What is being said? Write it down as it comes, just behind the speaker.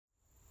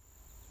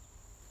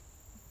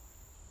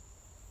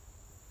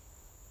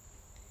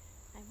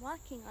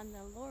walking on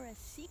the Laura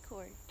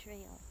Secord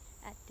Trail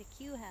at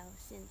DeCew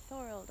House in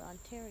Thorold,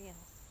 Ontario.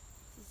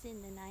 This is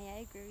in the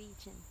Niagara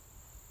region.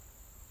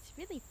 It's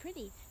really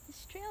pretty.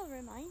 This trail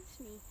reminds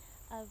me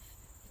of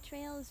the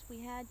trails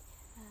we had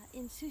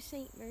in Sault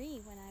Ste.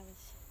 Marie when I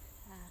was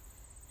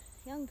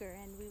younger,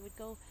 and we would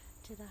go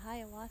to the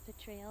Hiawatha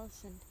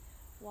trails and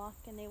walk,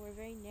 and they were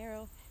very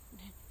narrow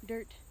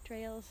dirt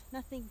trails,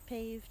 nothing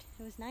paved.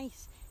 It was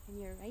nice,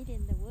 and you're right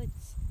in the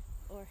woods,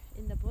 or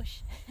in the bush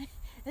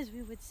as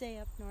we would say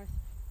up north.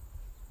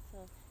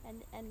 So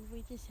and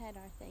we just had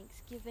our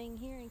Thanksgiving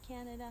here in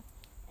Canada,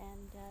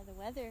 and the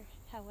weather,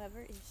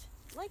 however, is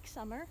like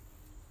summer.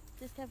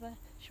 Just have a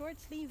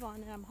short sleeve on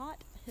and I'm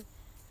hot.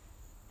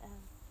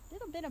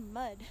 Little bit of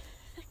mud.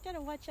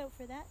 Gotta watch out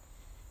for that.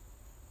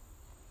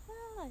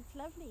 Ah, it's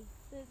lovely.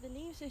 The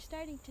leaves are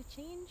starting to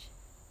change.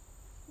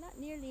 Not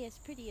nearly as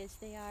pretty as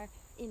they are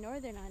in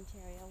northern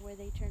Ontario, where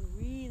they turn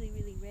really,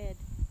 really red.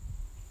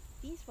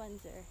 These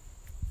ones are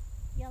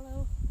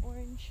yellow,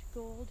 orange,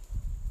 gold,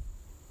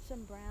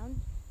 some brown.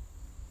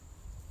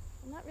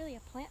 I'm not really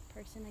a plant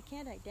person. I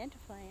can't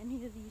identify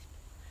any of these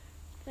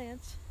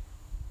plants.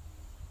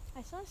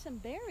 I saw some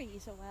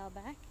berries a while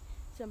back.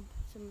 Some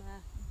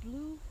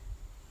blue,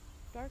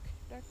 dark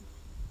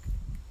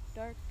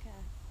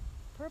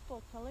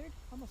purple colored,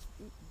 almost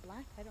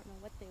black. I don't know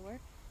what they were.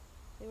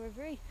 They were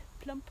very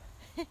plump.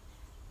 Of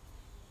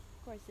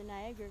course, the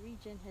Niagara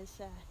region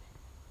is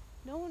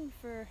known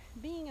for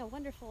being a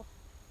wonderful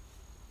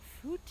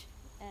fruit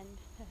and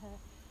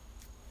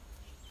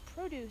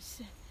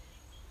produce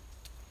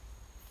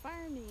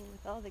farming,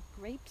 with all the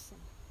grapes and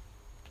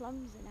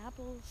plums and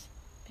apples,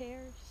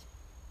 pears,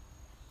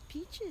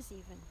 peaches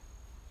even.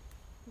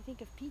 You think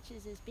of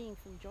peaches as being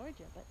from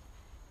Georgia, but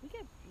we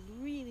get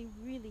really,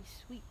 really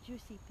sweet,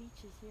 juicy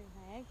peaches here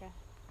in Niagara.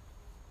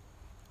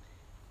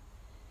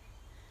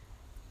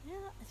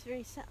 Yeah, it's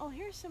very oh,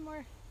 here's some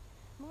more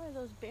of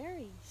those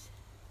berries.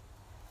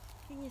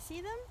 Can you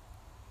see them?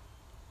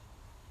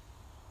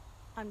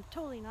 I'm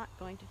totally not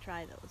going to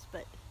try those,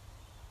 but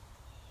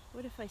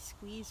what if I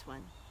squeeze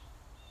one?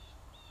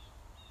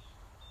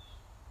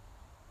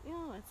 You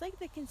know, it's like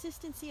the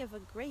consistency of a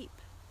grape.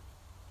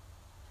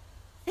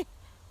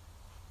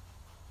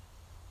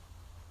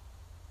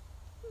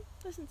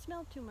 Doesn't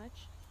smell too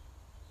much.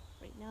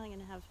 Right now I'm going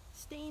to have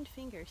stained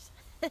fingers.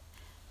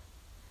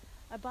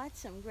 I bought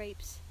some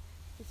grapes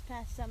this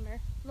past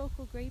summer,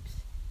 local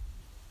grapes,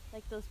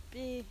 like those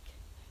big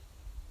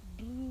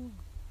blue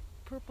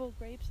purple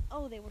grapes.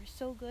 Oh, they were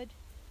so good.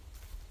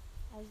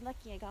 I was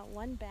lucky I got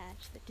one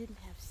batch that didn't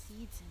have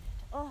seeds in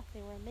it. Oh,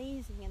 they were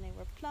amazing, and they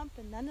were plump,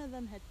 and none of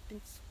them had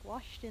been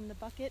squashed in the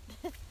bucket.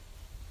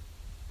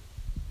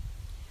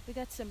 We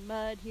got some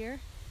mud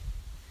here.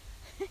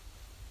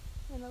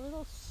 And a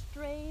little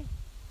stray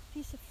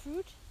piece of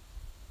fruit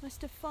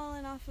must have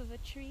fallen off of a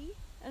tree.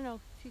 I don't know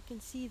if you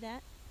can see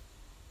that.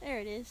 There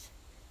it is.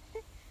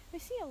 I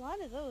see a lot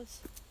of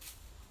those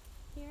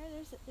here.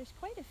 There's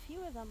quite a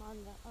few of them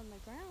on the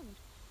ground.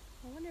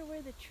 I wonder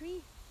where the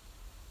tree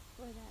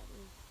that is.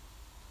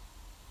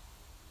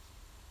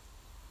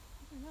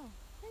 I don't know.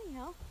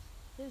 Anyhow,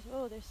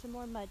 there's some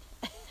more mud.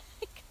 I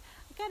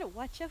gotta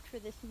watch out for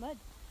this mud.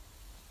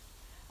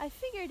 I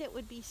figured it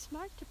would be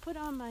smart to put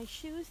on my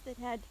shoes that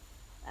had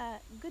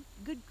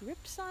good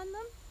grips on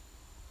them,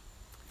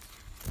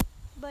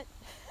 but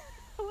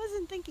I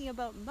wasn't thinking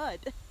about mud.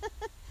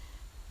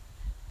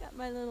 Got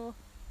my little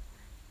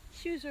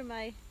shoes were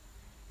my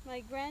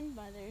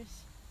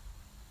grandmother's.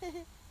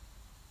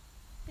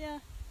 Yeah.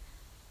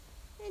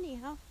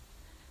 Anyhow.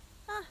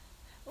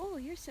 Oh,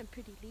 here's some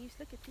pretty leaves.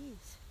 Look at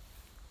these.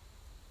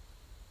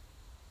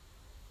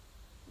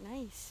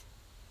 Nice.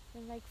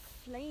 They're like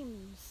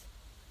flames.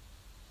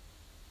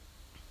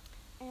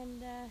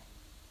 And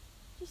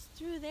just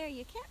through there,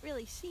 you can't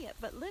really see it,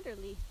 but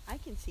literally I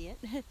can see it.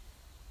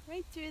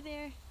 Right through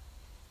there,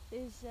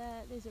 there's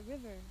a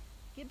river.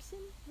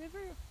 Gibson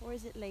River, or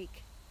is it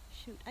Lake?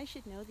 Shoot, I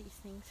should know these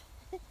things.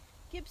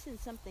 Gibson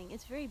something.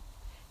 It's very,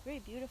 very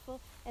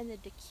beautiful. And the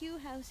DeCew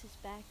House is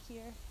back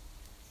here.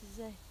 This is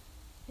a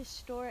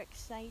historic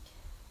site.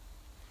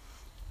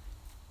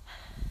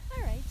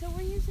 All right, so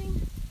we're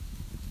using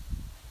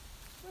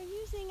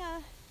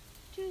a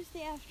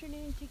Tuesday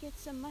afternoon to get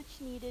some much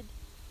needed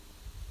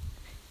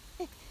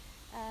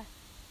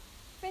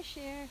fresh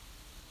air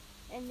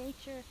and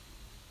nature.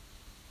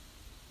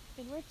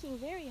 Been working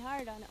very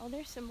hard on it. Oh,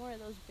 there's some more of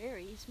those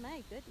berries.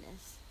 My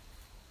goodness.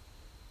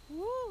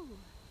 Woo!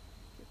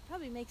 Could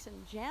probably make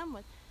some jam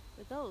with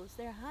those.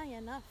 They're high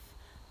up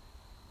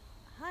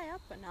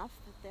enough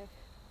that they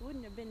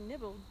wouldn't have been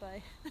nibbled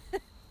by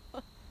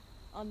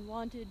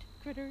unwanted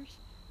critters.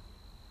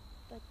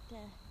 But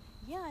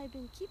yeah, I've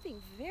been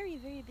keeping very,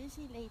 very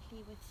busy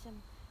lately with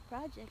some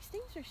projects.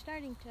 Things are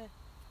starting to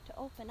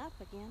open up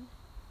again.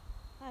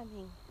 I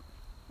mean,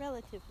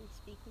 relatively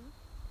speaking.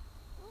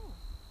 Oh,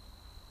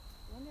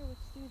 wonder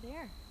what's through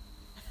there.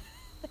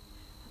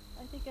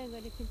 I think I'm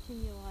going to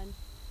continue on.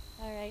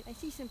 All right, I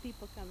see some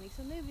people coming,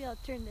 so maybe I'll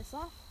turn this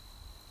off.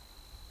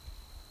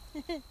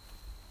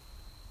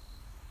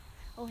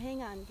 Oh,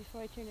 hang on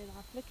before I turn it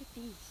off. Look at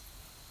these.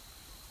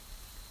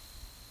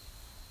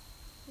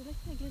 They look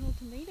like little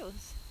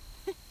tomatoes.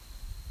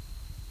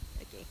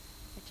 Okay,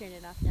 I turn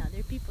it off now.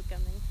 There are people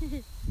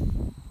coming.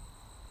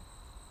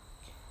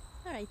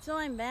 Alright, so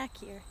I'm back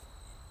here.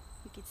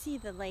 You can see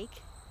the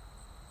lake.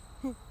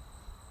 Very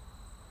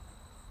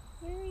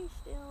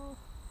still.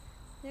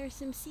 There are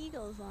some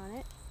seagulls on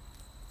it.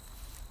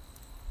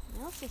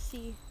 I also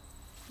see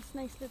this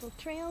nice little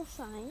trail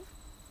sign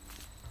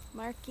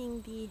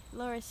marking the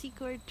Laura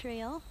Secord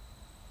Trail.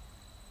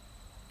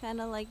 Kind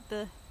of like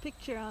the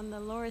picture on the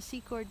Laura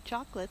Secord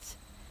chocolates.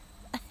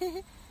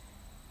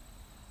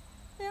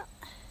 Yeah,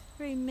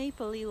 very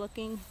mapley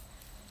looking.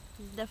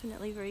 It's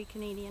definitely very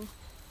Canadian.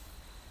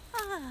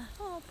 Oh,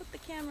 I'll put the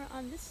camera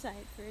on this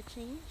side for a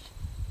change.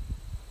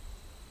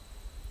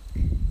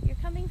 You're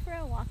coming for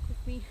a walk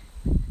with me.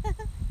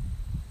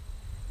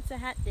 It's a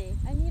hat day.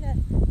 I need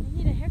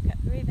a haircut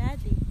very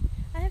badly.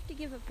 I have to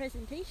give a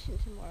presentation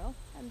tomorrow.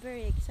 I'm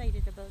very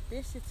excited about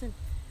this. It's an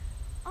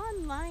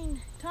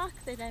online talk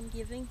that I'm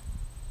giving.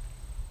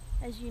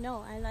 As you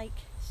know, I like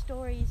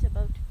stories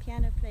about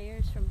piano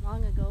players from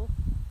long ago,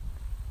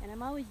 and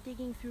I'm always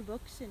digging through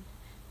books and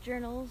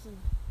journals and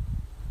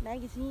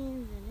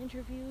magazines and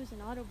interviews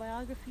and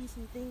autobiographies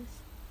and things,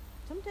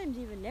 sometimes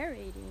even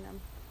narrating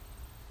them.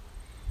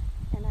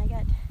 And I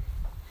got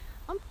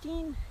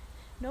umpteen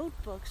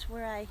notebooks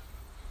where I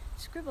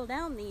scribble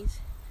down these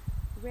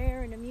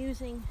rare and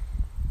amusing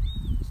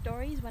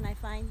stories when I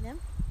find them.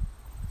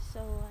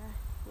 So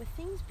with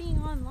things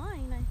being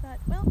online, I thought,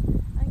 well,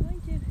 I'm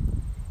going to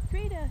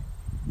create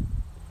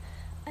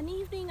an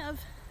evening of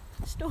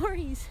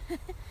stories.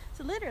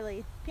 So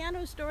literally,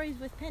 Piano Stories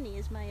with Penny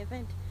is my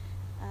event.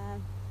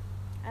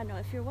 I don't know,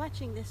 if you're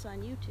watching this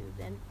on YouTube,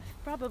 then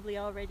I've probably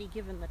already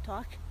given the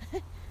talk.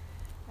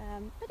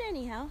 But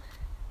anyhow,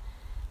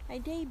 I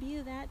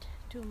debut that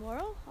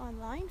tomorrow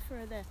online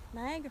for the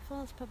Niagara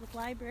Falls Public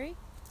Library.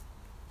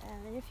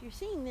 And if you're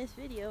seeing this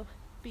video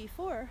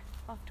before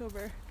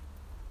October,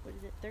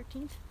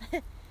 13th,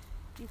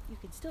 you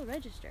can still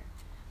register.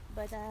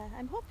 But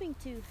I'm hoping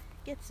to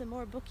get some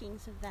more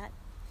bookings of that.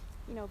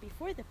 You know,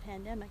 before the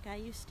pandemic, I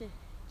used to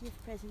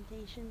give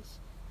presentations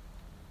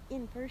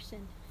in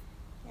person,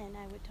 and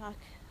I would talk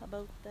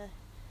about the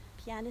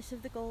pianists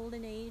of the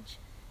golden age,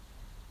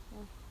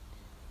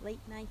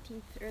 late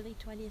 19th, early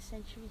 20th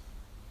centuries.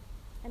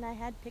 And I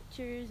had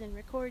pictures and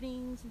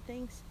recordings and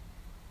things,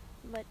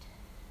 but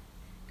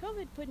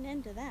COVID put an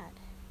end to that.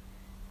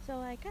 So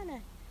I kind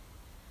of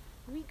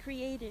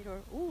recreated,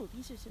 oh,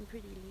 these are some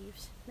pretty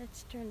leaves.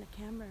 Let's turn the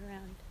camera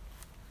around.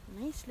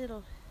 Nice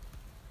little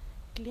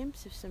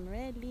glimpse of some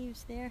red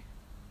leaves there.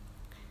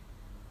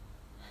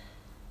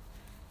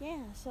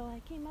 Yeah, so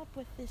I came up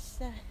with this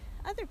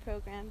other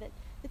program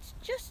that's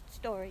just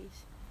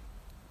stories.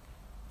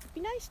 It'd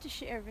be nice to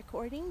share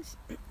recordings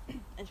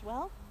as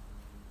well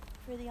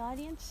for the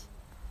audience,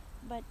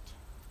 but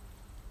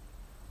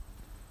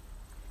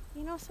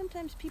you know,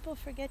 sometimes people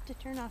forget to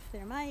turn off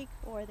their mic,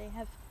 or they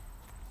have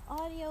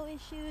audio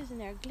issues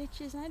and there are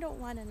glitches, and I don't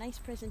want a nice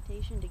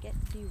presentation to get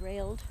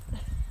derailed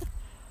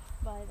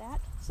by that.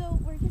 So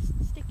we're just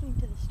sticking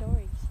to the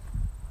stories.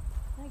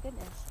 My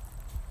goodness.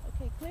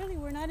 Okay, clearly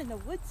we're not in the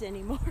woods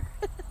anymore.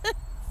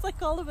 It's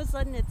like all of a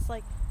sudden it's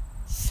like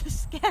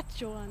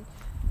Saskatchewan.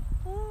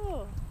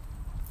 Oh,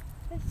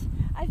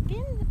 I've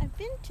been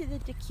to the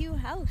DeCew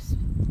House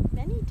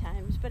many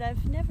times, but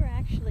I've never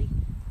actually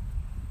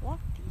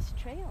walked these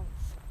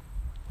trails.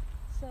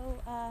 So,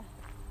 well,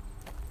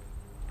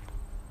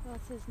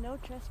 it says no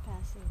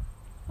trespassing.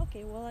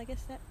 Okay, well, I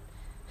guess that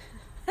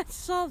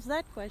solves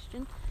that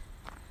question.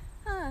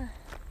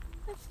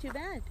 That's too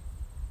bad.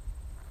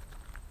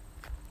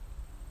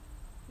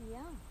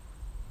 Yeah.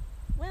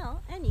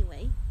 Well,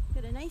 anyway,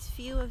 got a nice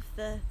view of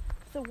the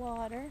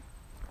water.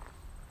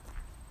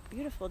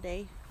 Beautiful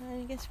day.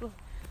 I guess we'll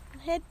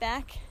head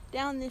back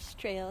down this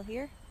trail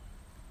here.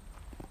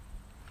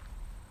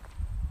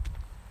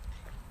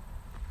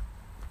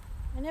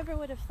 I never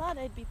would have thought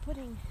I'd be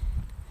putting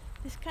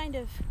this kind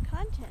of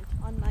content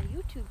on my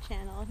YouTube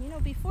channel. You know,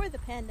 before the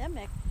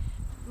pandemic,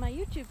 my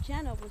YouTube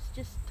channel was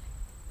just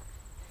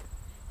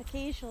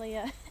occasionally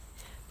a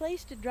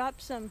place to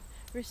drop some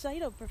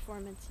recital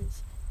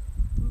performances.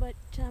 But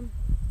the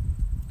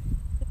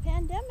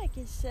pandemic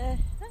is, I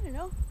don't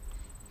know,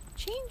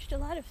 changed a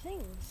lot of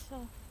things.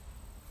 So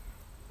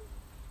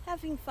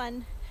having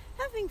fun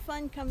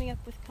coming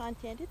up with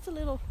content. It's a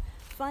little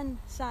fun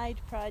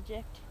side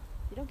project.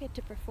 You don't get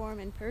to perform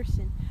in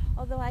person,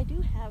 although I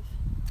do have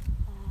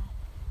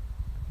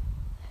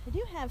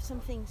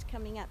some things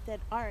coming up that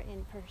are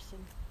in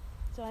person.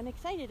 So I'm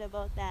excited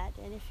about that.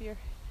 And if you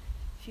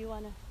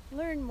want to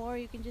learn more,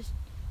 you can just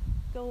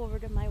go over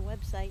to my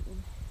website,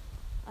 and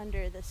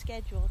under the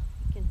schedule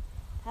you can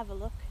have a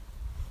look.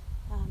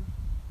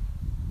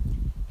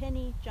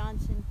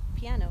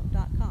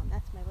 PennyJohnsonPiano.com.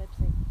 That's my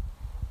website.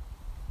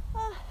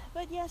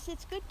 But yes,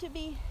 it's good to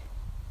be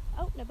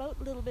out and about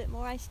a little bit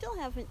more. I still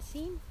haven't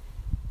seen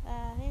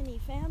any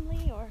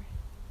family, or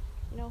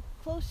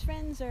close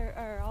friends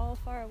are all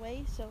far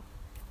away, so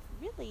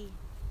really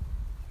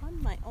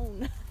on my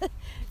own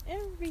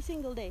every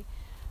single day.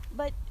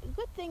 But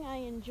good thing I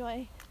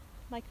enjoy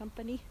my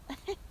company.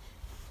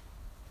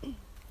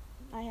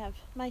 I have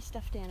my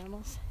stuffed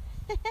animals.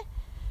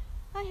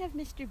 I have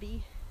Mr.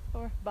 B,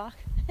 or Bach,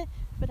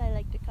 but I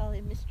like to call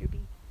him Mr. B.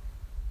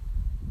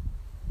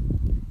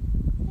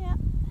 Yeah.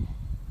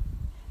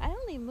 I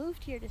only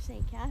moved here to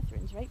St.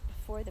 Catharines right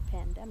before the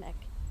pandemic.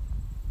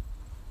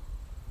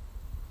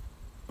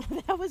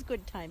 That was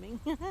good timing.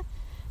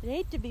 I'd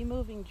hate to be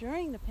moving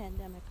during the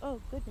pandemic.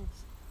 Oh,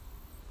 goodness.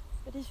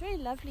 But it's very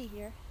lovely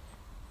here.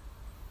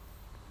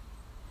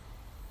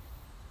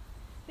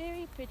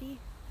 Very pretty.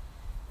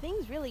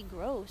 Things really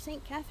grow.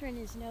 St.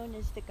 Catharines is known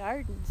as the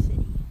Garden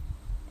City.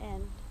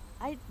 And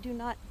I do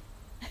not,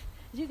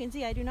 as you can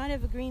see, I do not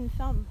have a green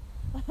thumb.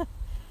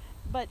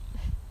 But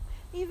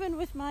even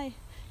with my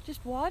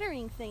just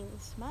watering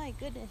things, my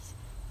goodness,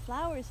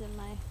 flowers in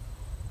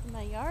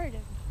my yard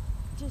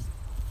just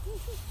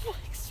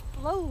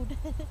explode.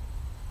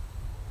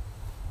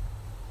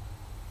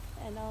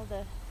 And all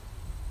the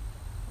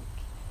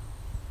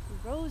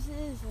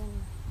roses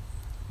and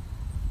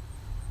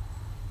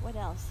what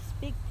else?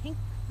 Big pink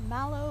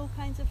mallow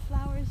kinds of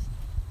flowers.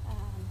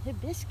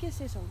 Hibiscus,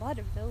 there's a lot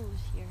of those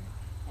here.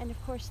 And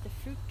of course the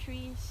fruit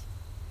trees.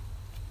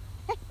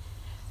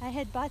 I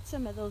had bought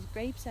some of those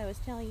grapes I was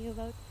telling you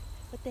about,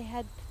 but they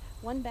had,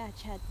 one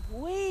batch had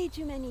way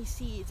too many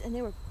seeds, and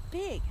they were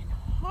big and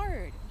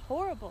hard and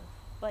horrible,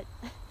 but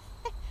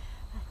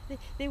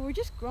they were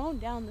just grown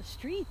down the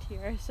street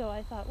here. So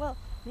I thought, well,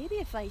 maybe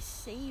if I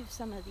save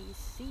some of these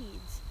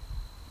seeds,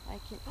 I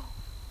can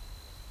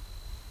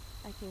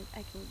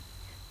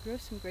grow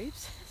some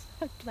grapes.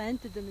 I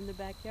planted them in the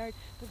backyard.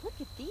 But look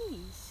at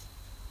these.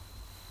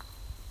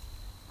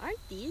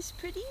 Aren't these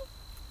pretty?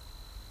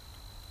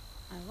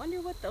 I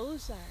wonder what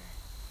those are.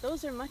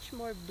 Those are much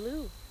more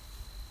blue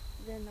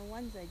than the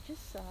ones I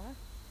just saw.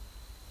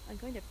 I'm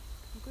going to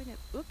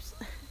oops.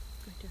 I'm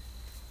going to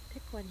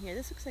pick one here.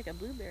 This looks like a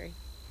blueberry.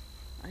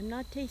 I'm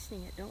not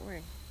tasting it, don't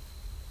worry.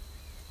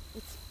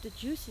 The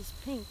juice is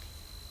pink.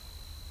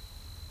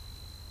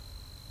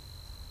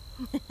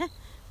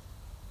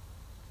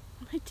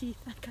 My teeth,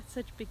 I've got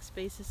such big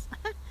spaces.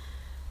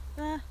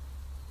 Alright,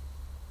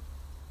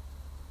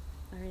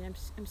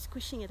 I'm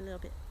squishing it a little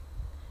bit.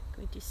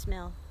 Going to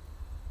smell.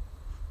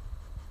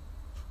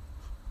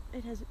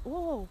 It has,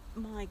 oh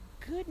my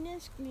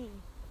goodness me.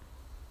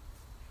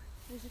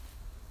 There's a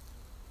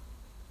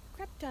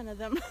crap ton of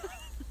them.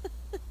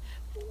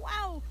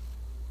 Wow.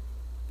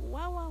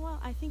 Wow.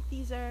 I think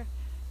these are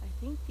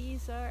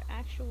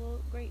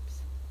actual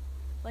grapes.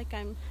 Like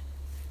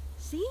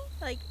see?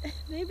 Like,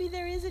 maybe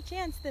there is a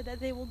chance that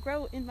they will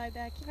grow in my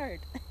backyard.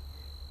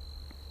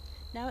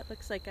 Now it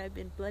looks like I've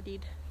been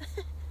bloodied.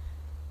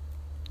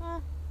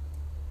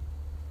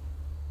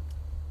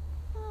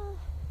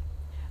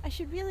 I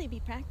should really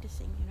be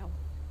practicing,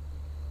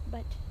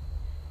 but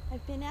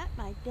I've been at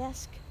my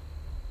desk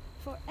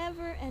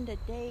forever and a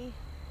day,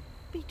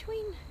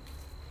 between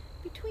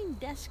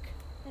desk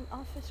and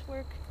office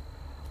work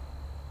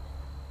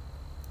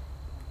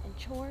and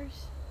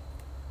chores,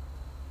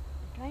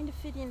 and trying to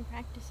fit in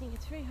practicing.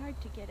 It's very hard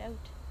to get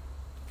out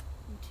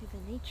into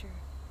the nature.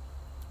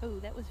 Oh,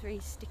 that was very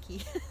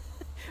sticky.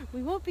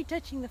 We won't be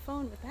touching the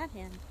phone with that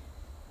hand.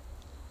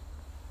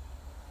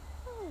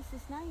 Oh,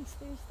 this is nice.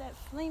 There's that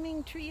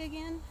flaming tree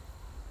again.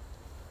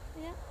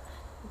 Yeah,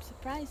 I'm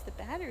surprised the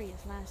battery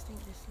is lasting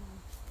this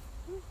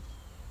long.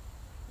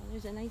 Well,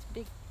 there's a nice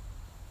big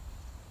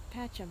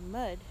patch of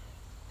mud.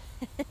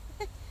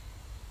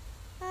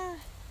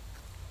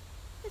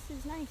 This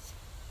is nice.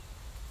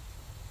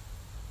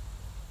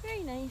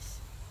 Very nice.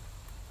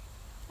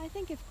 I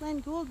think if Glenn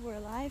Gould were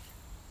alive,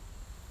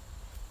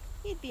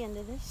 he'd be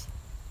into this.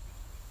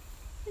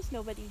 There's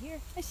nobody here.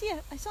 I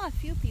saw a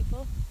few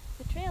people.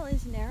 The trail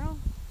is narrow,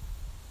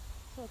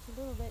 so it's a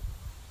little bit,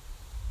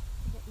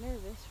 I get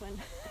nervous when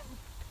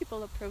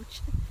people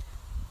approach.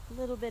 A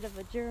little bit of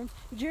a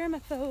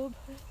germaphobe.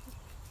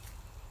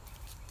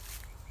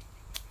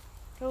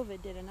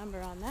 COVID did a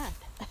number on that.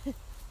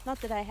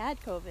 Not that I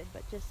had COVID,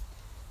 but just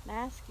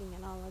masking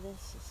and all of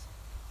this is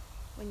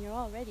when you're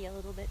already a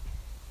little bit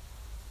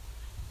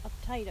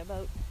uptight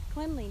about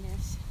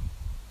cleanliness.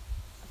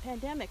 A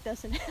pandemic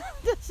doesn't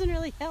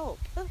really help.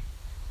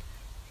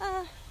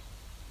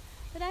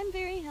 But I'm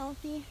very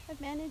healthy. I've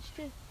managed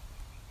to,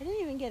 I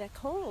didn't even get a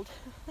cold.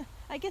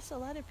 I guess a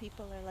lot of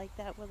people are like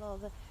that with all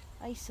the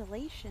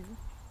isolation.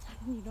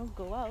 You don't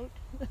go out.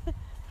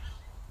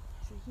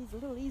 So he's a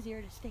little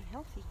easier to stay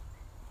healthy.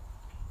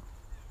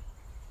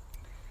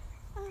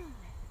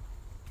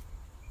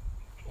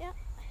 Yeah.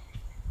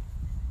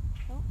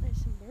 Oh,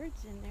 there's some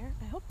birds in there.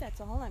 I hope that's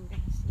all I'm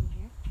going to see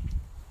here.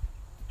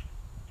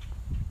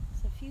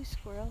 There's a few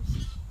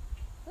squirrels.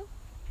 Oh,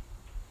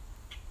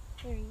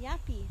 they're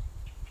yappy.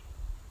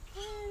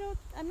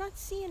 I'm not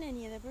seeing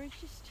any of the birds,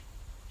 just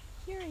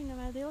hearing them.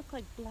 They look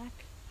like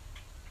black.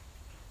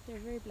 They're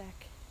very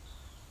black.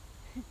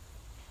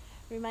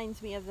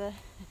 Reminds me of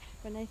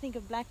when I think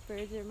of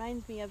blackbirds, it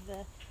reminds me of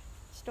the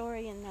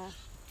story in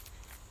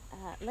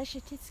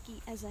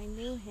Leschetizky as I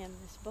Knew Him,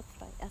 this book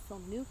by Ethel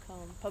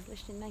Newcomb,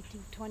 published in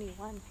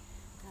 1921.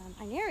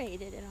 I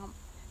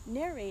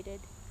narrated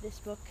this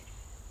book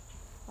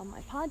on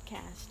my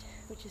podcast,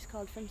 which is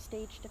called From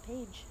Stage to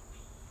Page.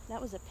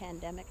 That was a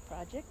pandemic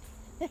project.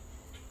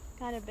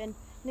 Kind of been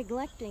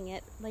neglecting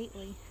it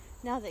lately,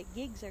 now that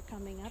gigs are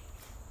coming up,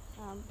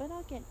 but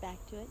I'll get back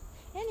to it.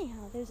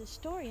 Anyhow, there's a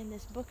story in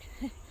this book.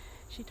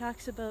 She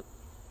talks about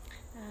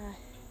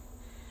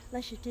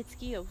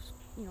Leschetizky, a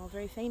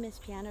very famous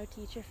piano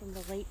teacher from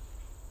the late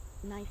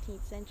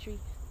 19th century,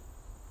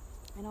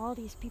 and all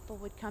these people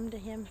would come to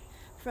him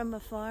from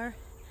afar,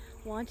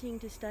 wanting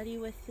to study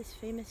with this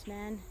famous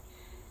man.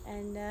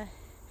 And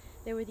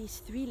there were these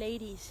three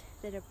ladies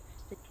that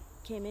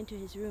came into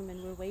his room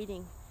and were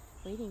waiting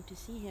to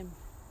see him,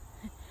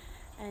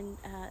 and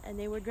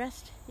they were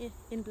dressed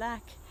in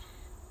black,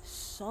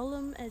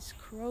 solemn as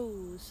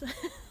crows,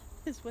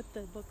 is what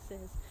the book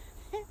says.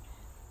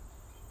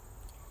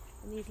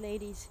 And these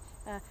ladies,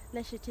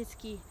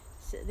 Leschetizky,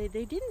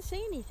 they didn't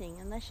say anything,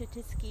 and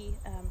Leschetizky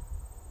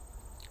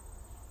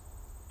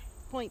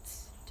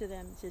points to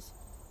them and says,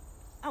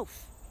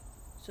 "Auf!"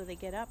 So they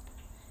get up,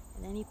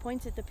 and then he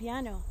points at the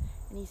piano,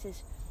 and he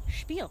says,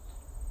 "Spiel,"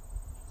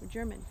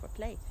 German for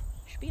play,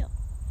 "Spiel."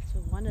 So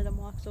one of them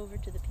walks over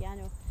to the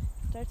piano,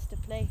 starts to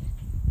play,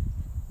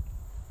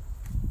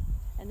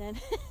 and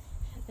then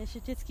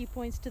Leschetizky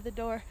points to the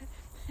door,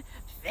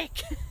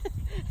 "Weg!"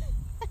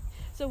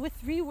 So with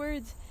 3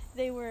 words,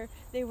 they were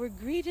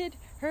greeted,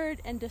 heard,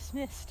 and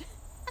dismissed.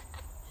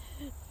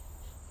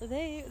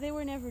 They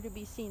were never to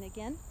be seen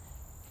again.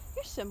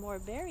 Here's some more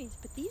berries,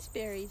 but these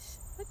berries,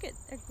 look at,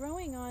 they're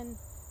growing on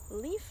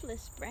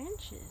leafless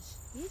branches.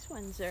 These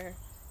ones are,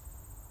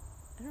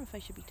 I don't know if I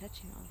should be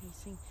touching all these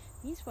things.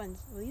 These ones,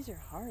 well, these are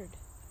hard.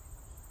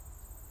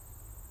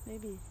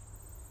 Maybe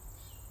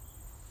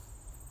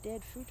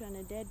dead fruit on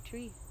a dead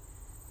tree.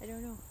 I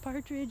don't know.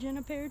 Partridge in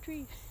a pear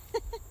tree.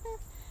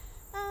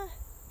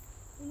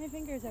 My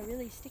fingers are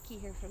really sticky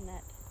here from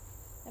that.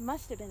 It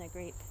must have been a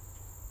grape.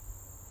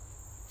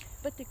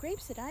 But the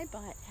grapes that I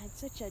bought had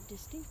such a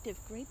distinctive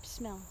grape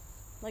smell,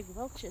 like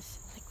Welch's,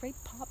 like grape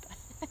pop.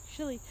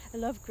 Actually, I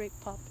love grape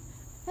pop.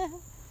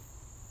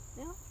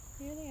 Yeah,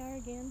 here they are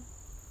again.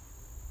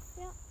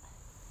 Yeah.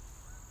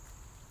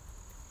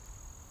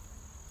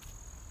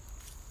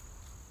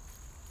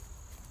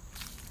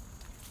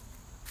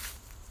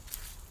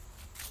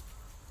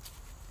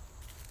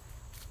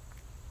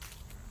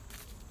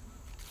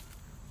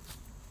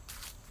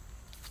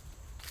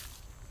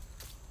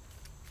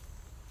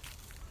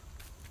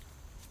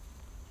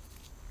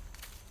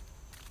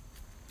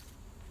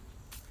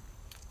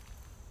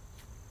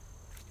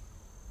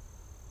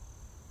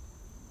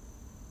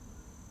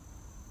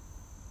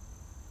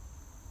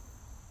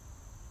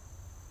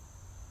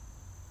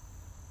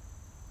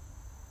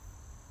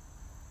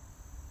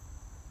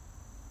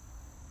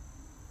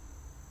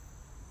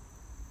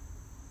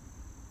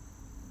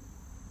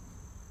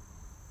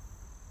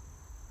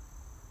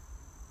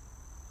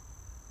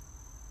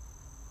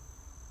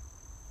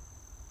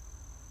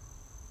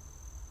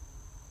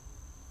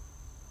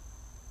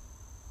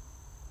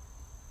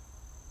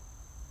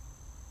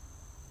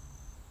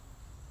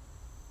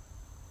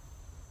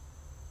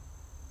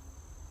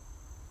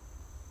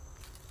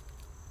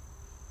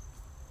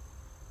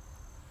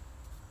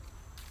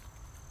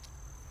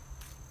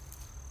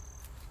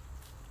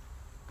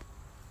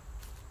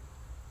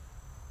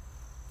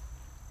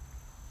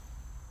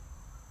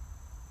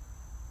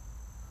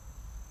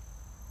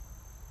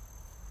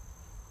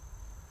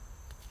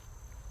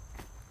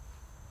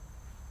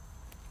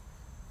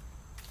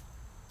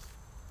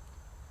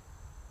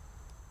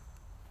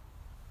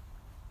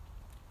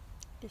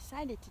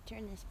 Decided to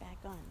turn this back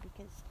on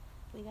because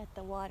we got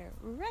the water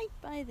right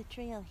by the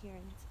trail here,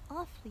 and it's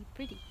awfully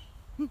pretty.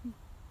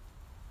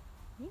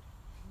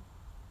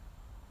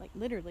 Like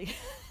literally.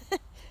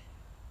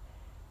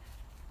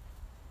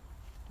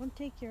 Don't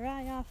take your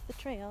eye off the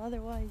trail,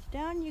 otherwise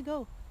down you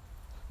go.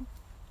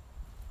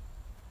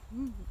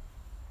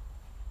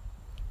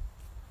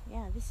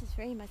 Yeah, this is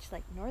very much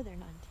like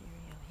northern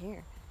Ontario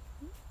here.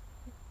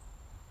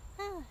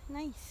 Ah,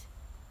 nice.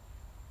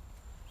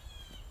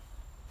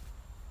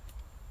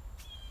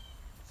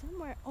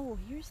 Somewhere, oh,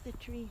 here's the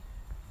tree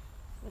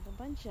with a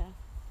bunch of,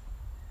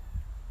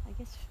 I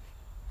guess,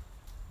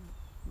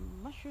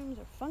 mushrooms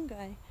or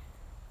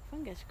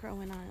fungus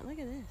growing on it. Look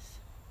at this.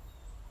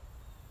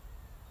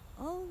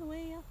 All the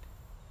way up.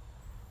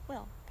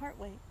 Well, part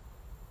way,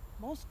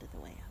 most of the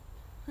way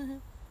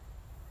up.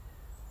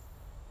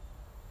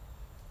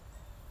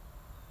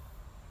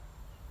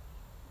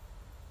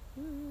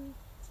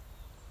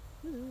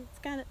 It's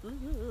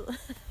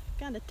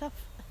kind of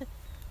tough.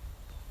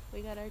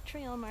 We got our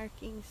trail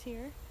markings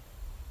here.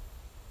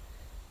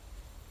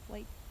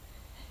 White.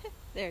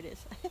 There it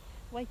is.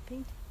 White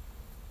paint.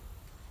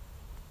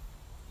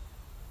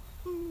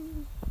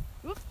 Whoop.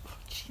 Oh,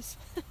 jeez.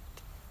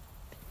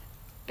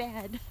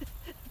 Bad.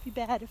 It'd be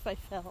bad if I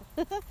fell.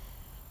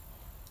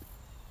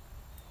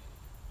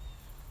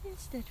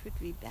 Yes, that would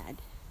be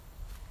bad.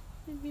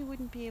 And we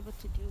wouldn't be able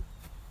to do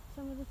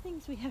some of the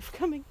things we have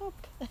coming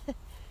up.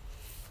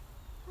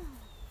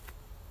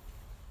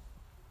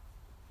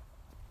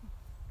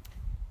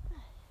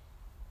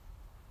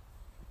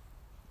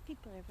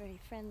 People are very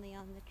friendly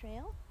on the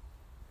trail,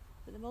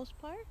 for the most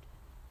part.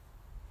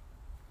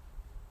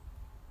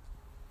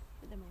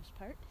 For the most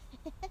part.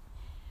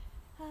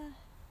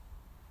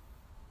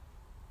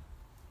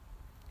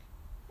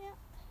 Yeah,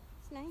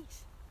 it's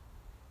nice.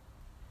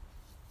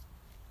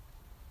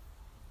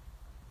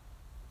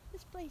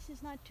 This place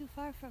is not too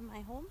far from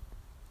my home.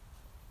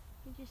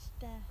 Just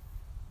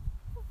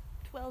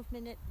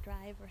 12-minute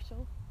drive or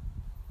so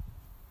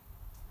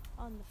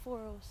on the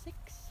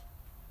 406,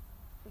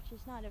 which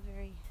is not a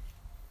very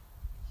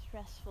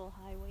stressful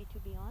highway to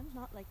be on,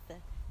 not like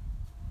the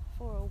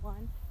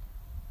 401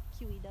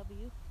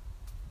 QEW.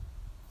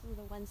 Those are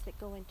the ones that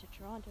go into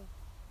Toronto.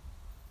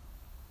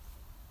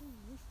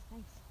 This is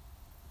nice.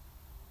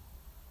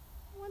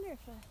 I wonder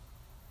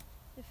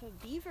if a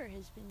beaver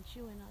has been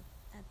chewing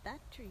at that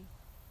tree.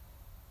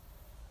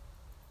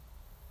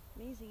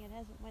 Amazing it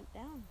hasn't went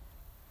down.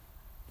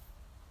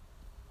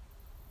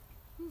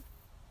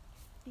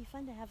 Be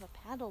fun to have a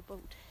paddle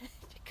boat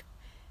to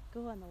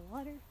go on the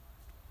water,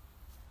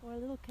 or a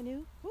little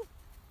canoe. Woo.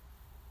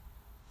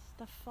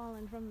 Stuff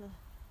falling from the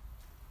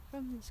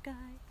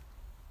sky.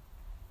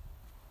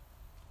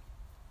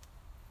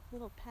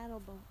 Little paddle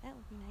boat. That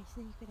would be nice.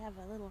 Then you could have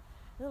a little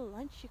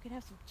lunch. You could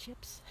have some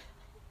chips,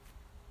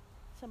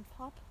 some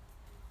pop.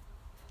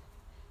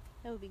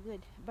 That would be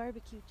good.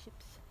 Barbecue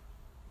chips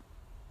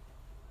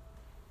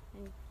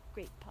and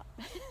grape pop.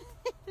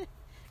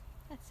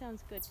 That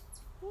sounds good.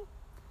 Ooh.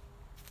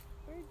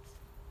 Birds.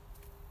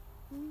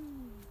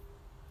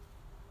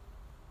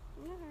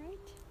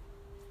 Alright.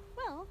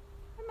 Well,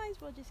 I might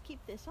as well just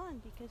keep this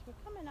on because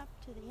we're coming up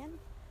to the end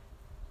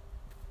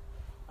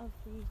of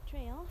the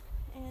trail,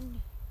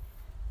 and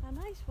I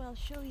might as well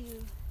show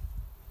you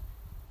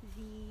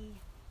the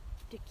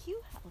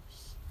DeCew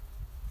House,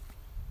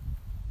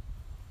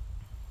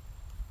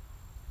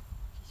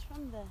 which is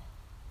from the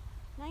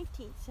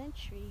 19th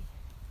century,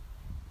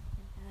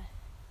 a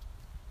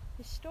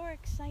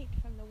historic site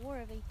from the War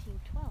of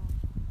 1812.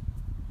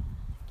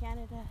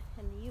 Canada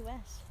and the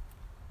U.S.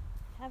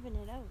 having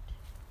it out.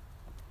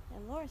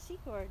 And Laura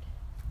Secord,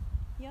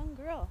 young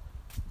girl,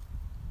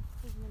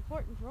 was an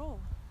important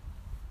role.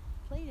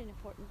 Played an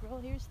important role.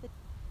 Here's the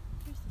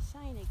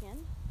sign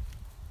again.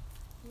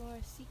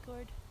 Laura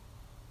Secord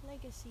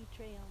Legacy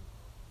Trail.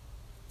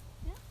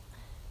 Yeah.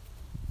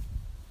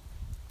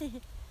 Okay,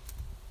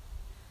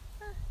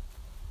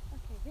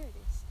 here it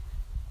is.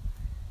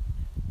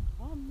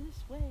 On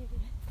this way.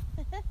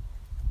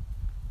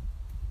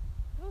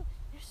 Oh,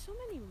 there's so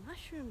many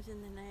mushrooms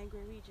in the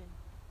Niagara region.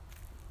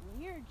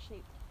 Weird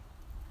shaped,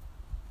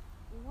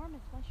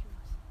 enormous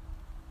mushrooms.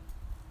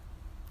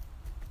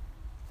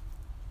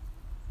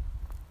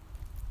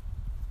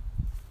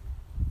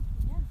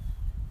 Yeah,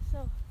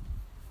 so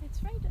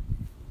it's right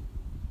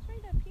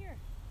up here.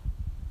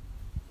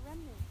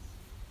 Remnants.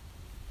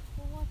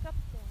 We'll walk up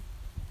there.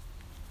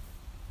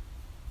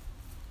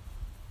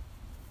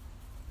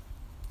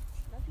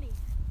 It's lovely.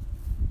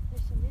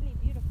 There's some really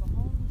beautiful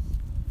homes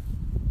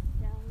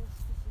down this.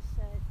 This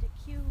is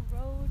DeCew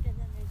Road, and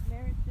then there's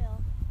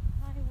Merrittville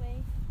Highway.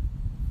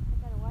 I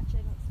gotta watch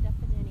I don't step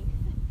in any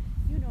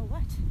you know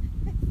what.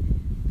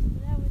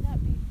 That would not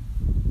be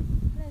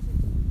pleasant.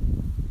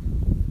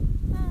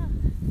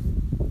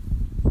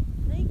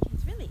 Lake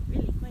is really,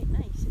 really quite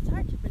nice. It's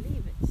hard to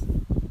believe it's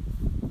the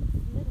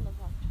middle of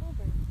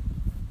October.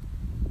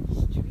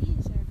 These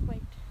trees are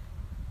quite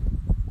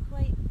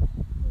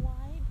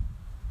wide,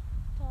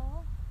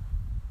 tall.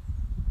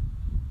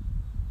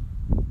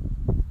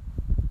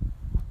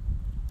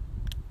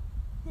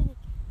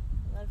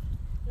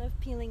 Love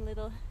peeling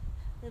little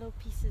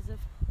pieces of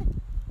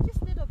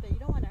just a little bit. You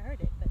don't want to hurt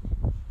it, but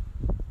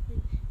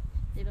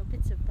little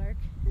bits of bark.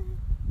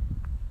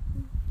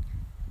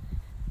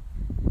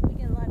 We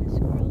get a lot of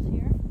squirrels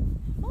here,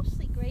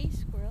 mostly gray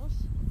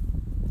squirrels.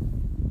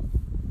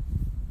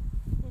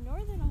 In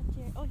northern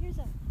Ontario, oh, here's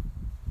a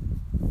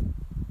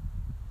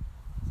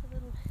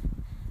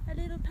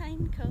little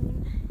pine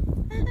cone.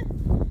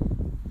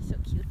 So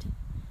cute.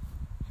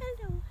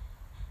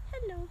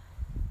 Hello.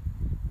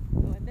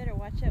 Oh, I better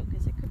watch out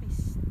because it could be.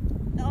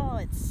 Oh,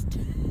 it's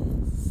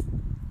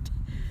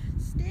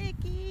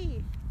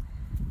sticky.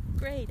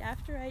 Great.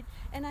 After I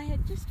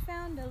had just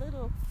found a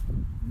little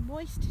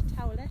moist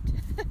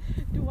towelette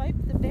to wipe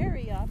the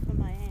berry off of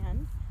my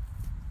hand.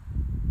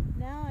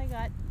 Now I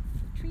got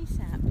tree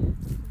sap,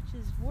 which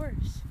is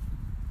worse.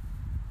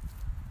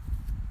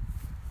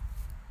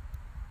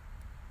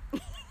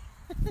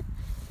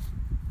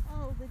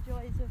 Oh, the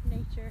joys of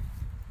nature.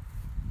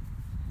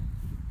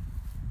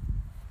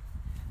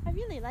 I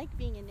really like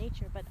being in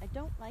nature, but I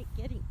don't like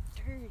getting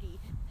dirty.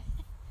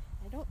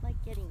 I don't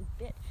like getting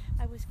bit.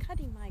 I was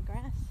cutting my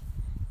grass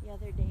the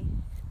other day,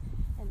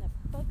 and the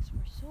bugs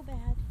were so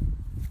bad.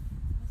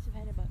 I must have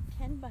had about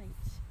 10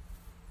 bites.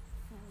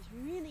 And I was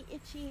really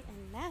itchy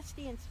and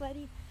nasty and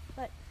sweaty,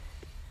 but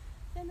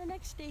then the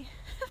next day,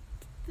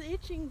 the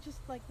itching just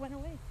like went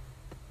away.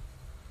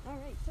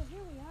 Alright, so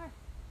here we are.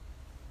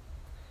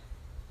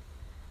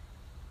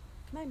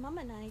 My mom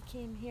and I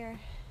came here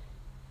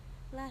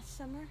last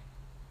summer,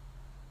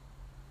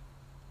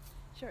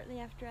 shortly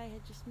after I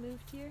had just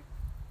moved here.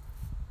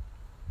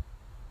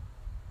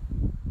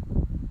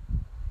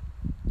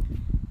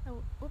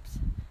 Oh, whoops,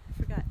 I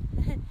forgot.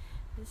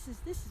 This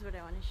is what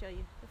I want to show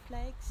you. The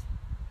flags.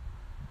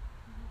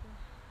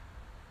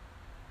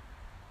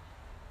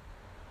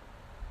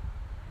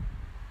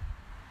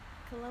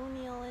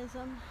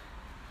 Colonialism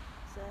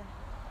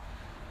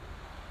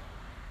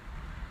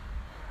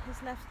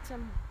has left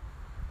some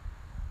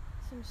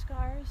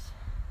scars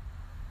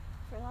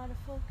for a lot of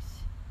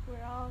folks.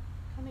 We're all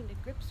coming to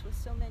grips with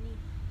so many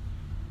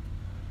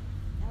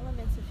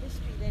elements of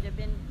history that have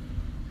been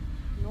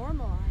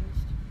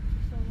normalized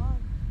for so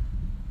long.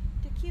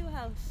 DeCew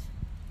House,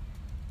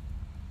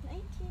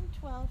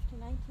 1912 to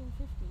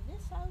 1950.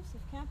 This house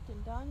of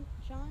Captain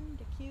John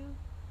DeCew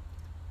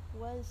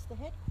was the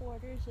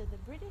headquarters of the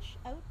British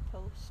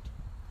outpost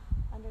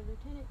under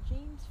Lieutenant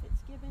James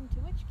Fitzgibbon, to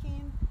which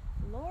came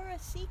Laura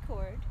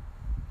Secord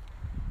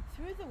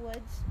through the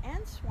woods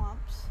and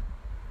swamps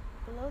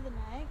below the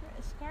Niagara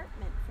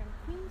Escarpment from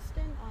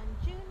Queenston on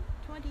June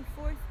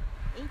 24th,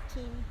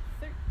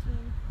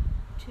 1813,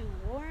 to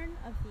warn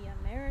of the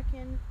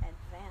American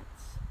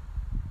advance.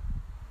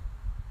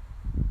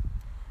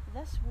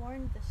 Thus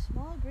warned the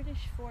small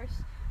British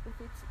force with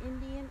its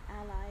Indian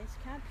allies,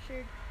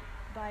 captured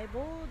by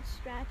bold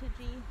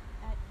strategy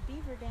at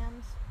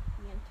Beaverdams,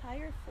 the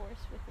entire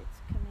force with its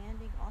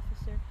commanding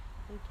officer,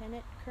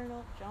 Lieutenant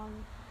Colonel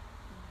John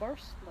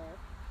Borsler.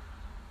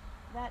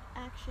 That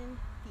action,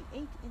 the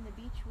 8 in the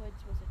Beech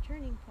Woods, was a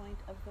turning point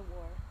of the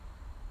war.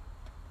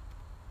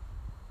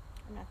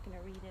 I'm not going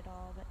to read it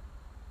all, but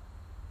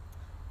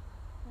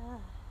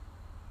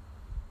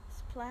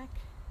this plaque,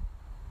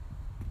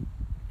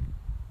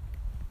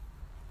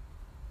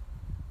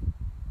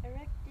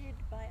 erected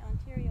by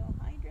Ontario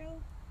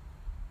Hydro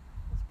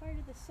as part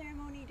of the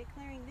ceremony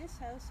declaring this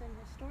house an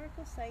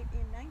historical site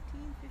in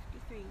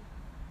 1953,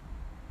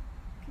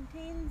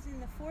 contains in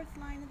the 4th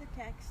line of the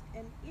text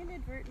an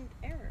inadvertent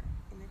error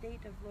in the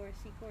date of Laura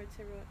Secord's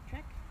heroic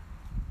trek.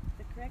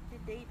 The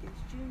corrected date is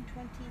June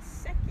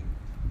 22nd,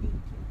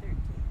 1813.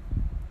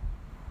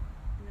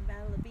 And the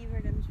Battle of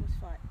Beaverdams was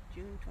fought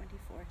June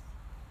 24th,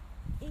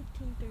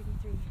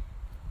 1833.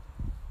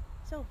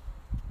 So,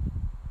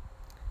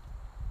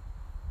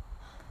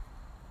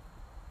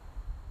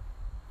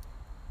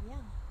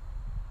 yeah,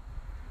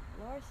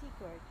 Laura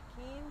Secord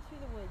came through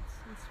the woods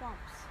and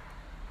swamps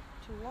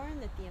to warn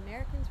that the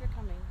Americans were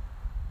coming.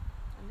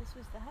 And this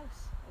was the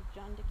house of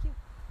John DeCew.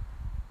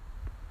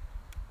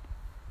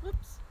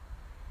 Whoops.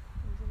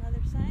 There's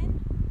another sign.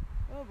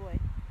 Oh boy,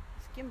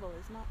 this gimbal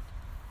is not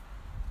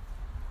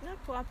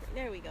cooperating.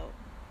 There we go.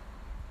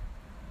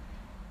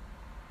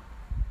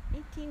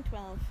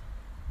 1812.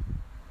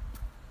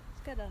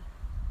 It's got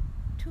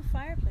 2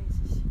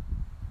 fireplaces.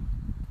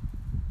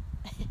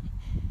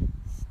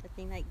 It's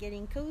nothing like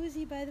getting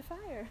cozy by the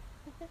fire.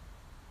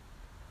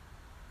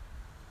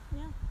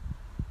 Yeah.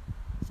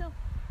 So,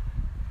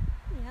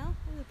 anyhow,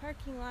 the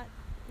parking lot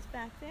is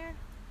back there.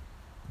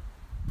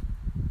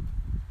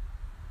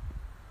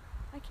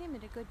 I came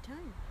at a good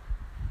time.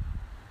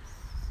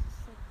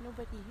 It's like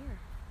nobody here.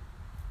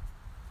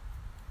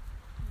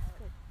 That's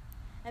good.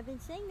 I've been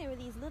saying there were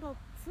these little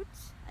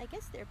fruits. I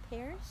guess they're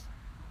pears,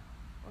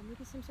 or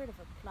maybe some sort of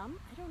a plum.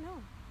 I don't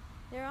know.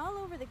 They're all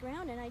over the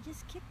ground, and I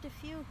just kicked a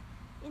few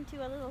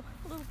into a little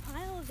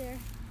pile there.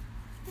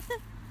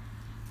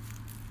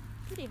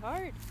 Pretty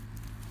hard.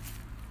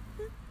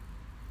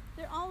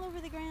 They're all over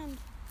the ground.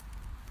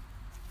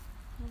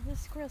 Well, those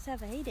squirrels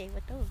have a heyday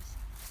with those.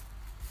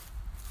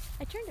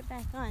 I turned it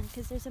back on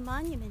because there's a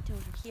monument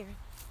over here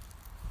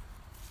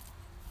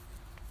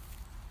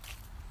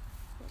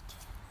that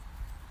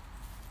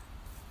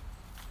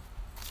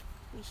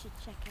we should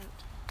check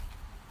out.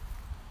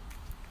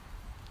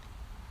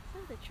 So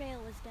the trail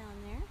was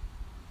down there.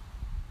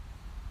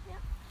 Yeah.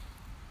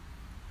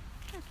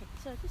 Okay,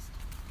 so just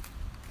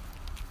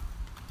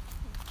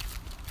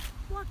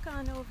walk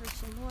on over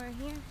some more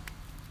here.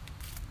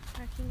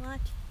 Parking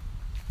lot.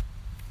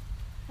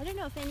 I don't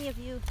know if any of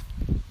you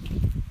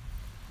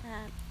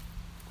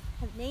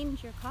have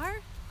named your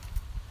car.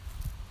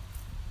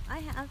 I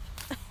have.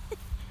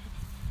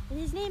 And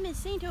his name is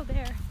Saint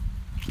Aubert.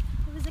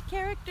 It was a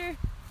character.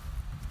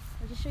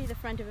 I'll just show you the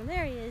front of him.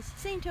 There he is.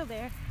 Saint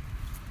Aubert.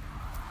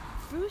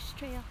 Bruce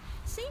Trail.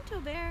 Saint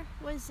Aubert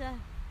was a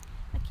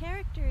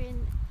character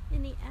in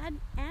the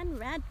Anne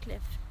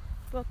Radcliffe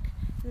book,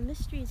 The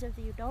Mysteries of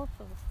the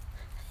Udolpho.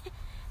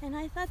 And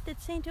I thought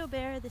that Saint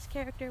Aubert, this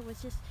character,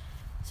 was just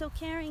so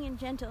caring and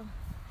gentle.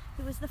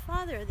 He was the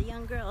father of the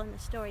young girl in the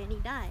story, and he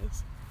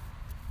dies.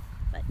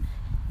 But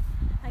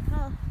I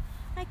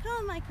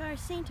call my car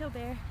Saint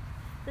Aubert,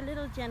 the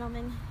little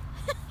gentleman.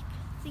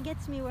 He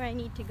gets me where I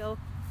need to go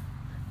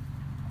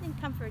in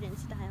comfort and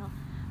style.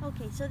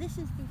 Okay, so this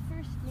is the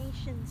First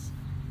Nations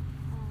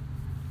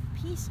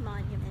Peace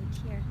Monument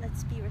here.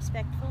 Let's be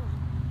respectful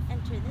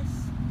and enter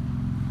this.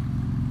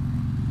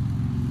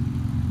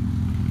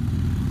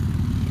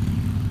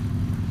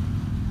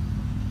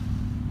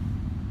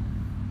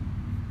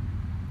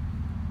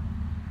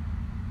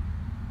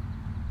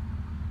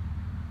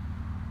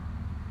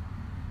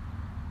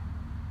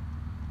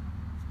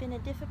 been a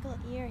difficult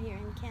year here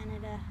in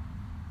Canada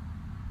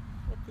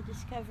with the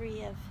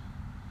discovery of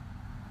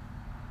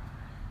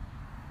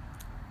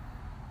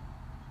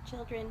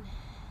children,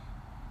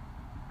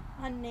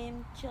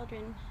 unnamed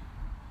children,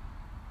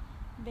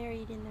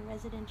 buried in the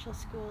residential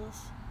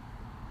schools.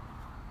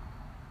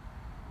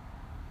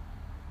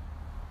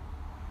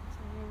 So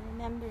we're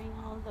remembering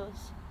all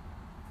those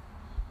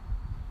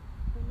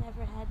who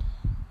never had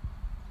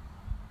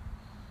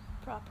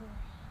proper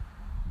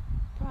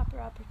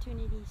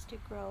opportunities to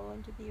grow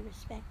and to be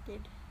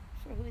respected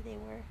for who they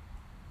were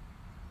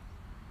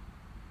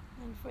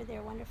and for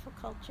their wonderful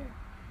culture.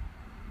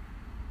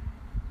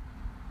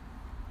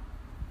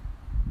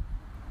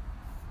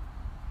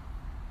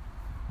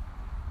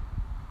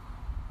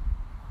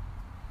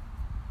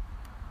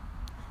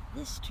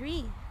 This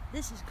tree,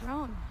 this has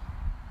grown.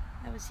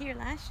 I was here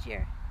last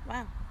year.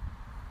 Wow.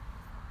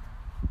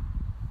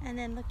 And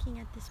then looking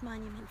at this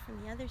monument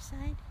from the other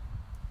side,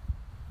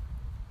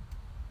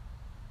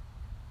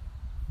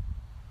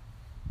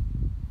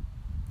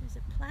 there's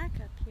a plaque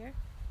up here.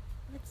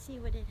 Let's see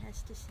what it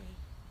has to say.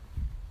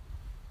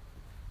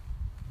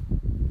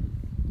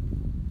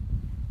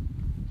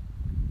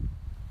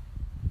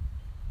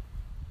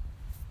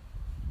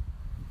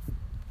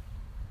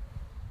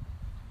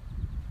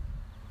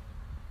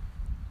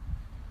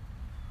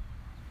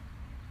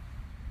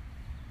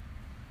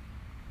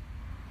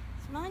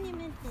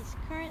 Monument is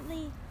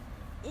currently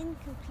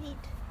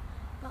incomplete,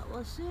 but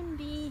will soon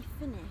be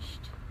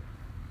finished.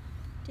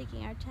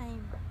 Taking our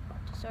time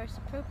to source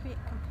appropriate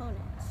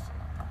components.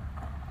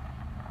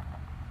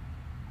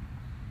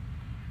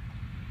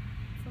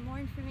 For more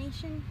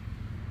information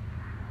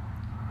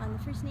on the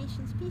First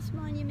Nations Peace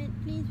Monument,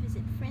 please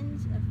visit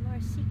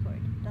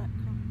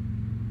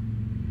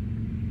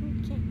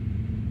friendsoflaurasecord.com. Okay.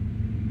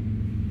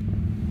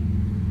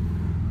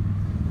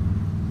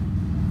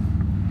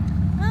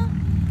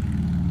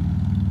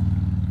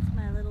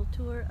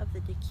 Tour of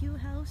the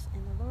DeCew House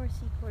and the Laura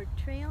Secord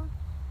Trail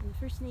and the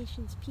First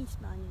Nations Peace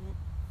Monument.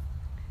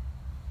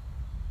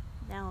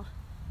 Now,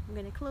 I'm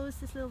going to close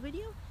this little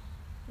video.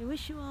 I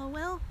wish you all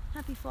well,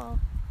 happy fall,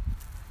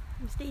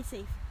 and stay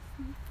safe.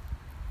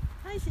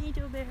 Hi, Saint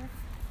Bear.